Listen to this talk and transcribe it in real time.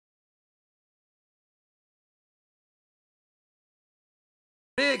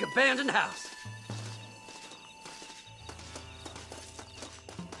Big abandoned house.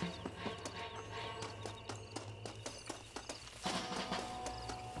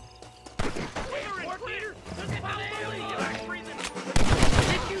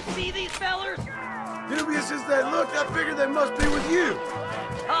 Did you see these fellers? Dubious as they look, I figured they must be with you.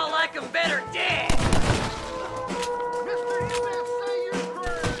 I'll like them better dead. Mister, you best say your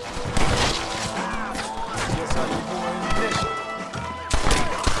prayers. Guess how you more ammunition.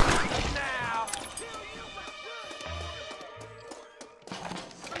 Now.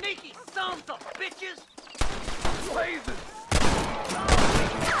 Sneaky sons of bitches. Blazes!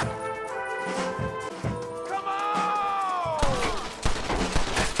 Come on!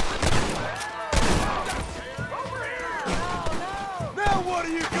 Over here! Now what are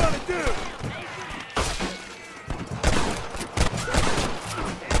you gonna do?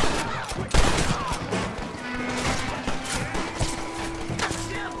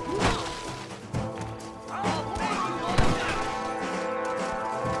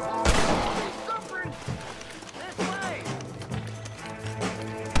 Suffering. This way.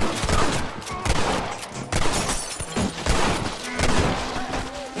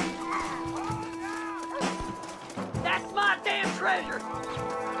 That's my damn treasure.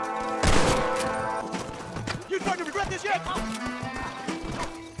 You starting to regret this yet?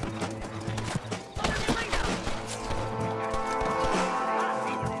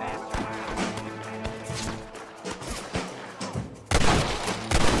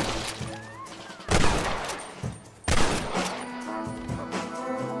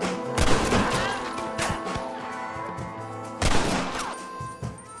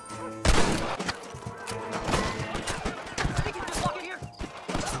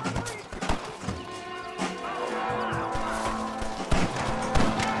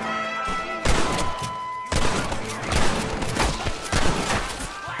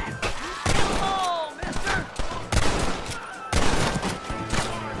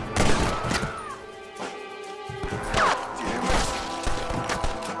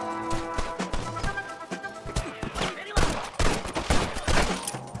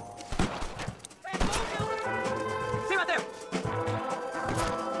 See right there.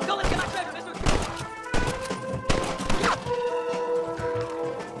 Go, let's get my treasure, mister.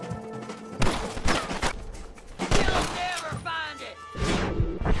 You'll never find it.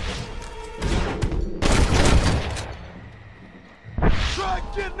 Try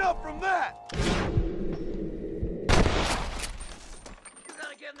getting up from that! You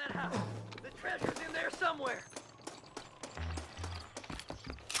gotta get in that house. The treasure's in there somewhere.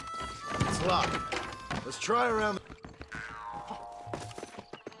 It's locked. Let's try around.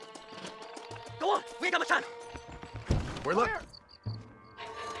 Go on, we ain't got much time. We're look.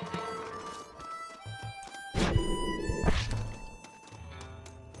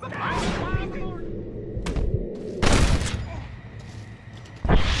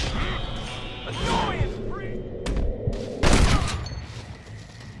 Annoying freak!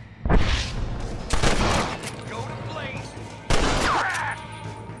 Go to blaze!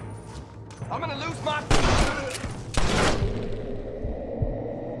 I'm gonna lose my...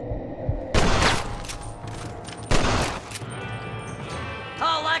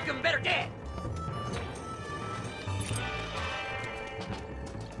 I'll like them better dead.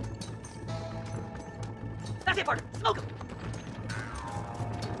 That's it, partner. Smoke them.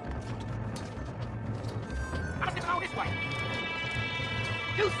 I'm gonna go this way.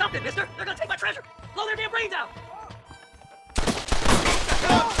 Do something, mister. They're gonna take my treasure. Blow their damn brains out.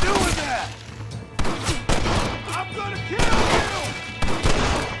 Stop doing that! I'm gonna kill you!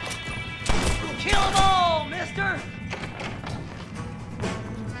 Kill them all, mister.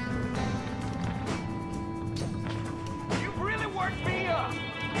 You really worked me up.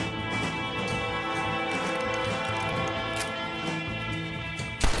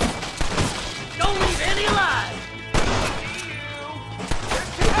 Don't leave any alive. See you. There's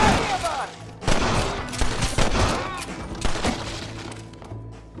too many of us.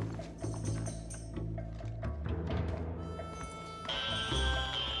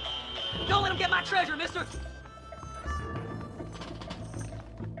 Don't let them get my treasure, mister.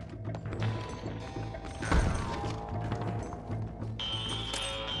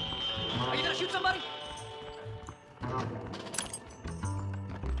 Are you gonna shoot somebody?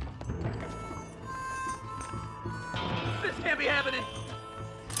 This can't be happening.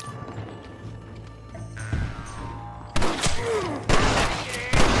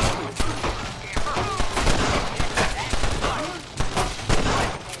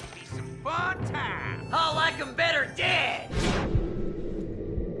 Be some fun time. I'll like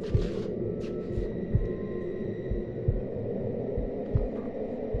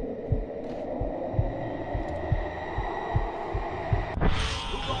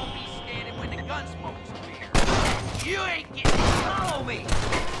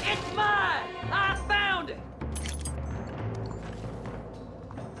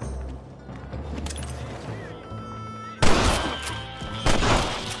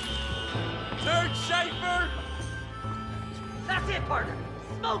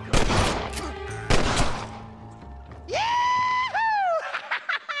smoke 'em!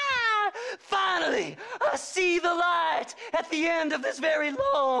 Finally, I see the light at the end of this very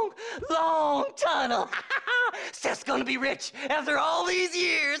long, long tunnel. Seth's gonna be rich after all these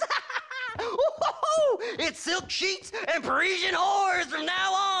years. It's silk sheets and Parisian whores from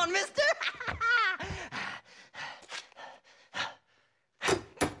now on, mister.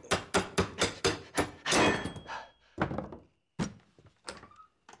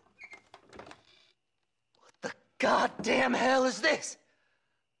 What the goddamn hell is this?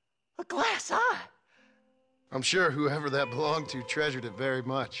 A glass eye? I'm sure whoever that belonged to treasured it very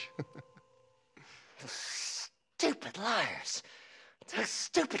much. Stupid liars. Those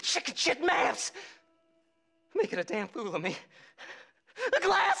stupid chicken shit maps. Making a damn fool of me. A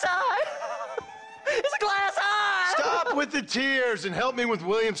glass eye! It's a glass eye! Stop with the tears and help me with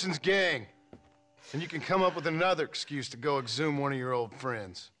Williamson's gang. And you can come up with another excuse to go exhume one of your old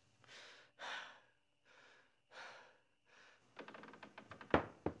friends.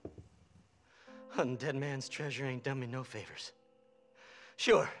 Hunting dead man's treasure ain't done me no favors.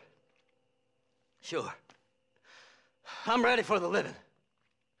 Sure. I'm ready for the living.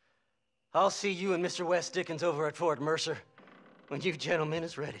 I'll see you and Mr. West Dickens over at Fort Mercer when you gentlemen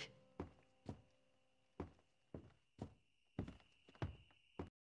is ready.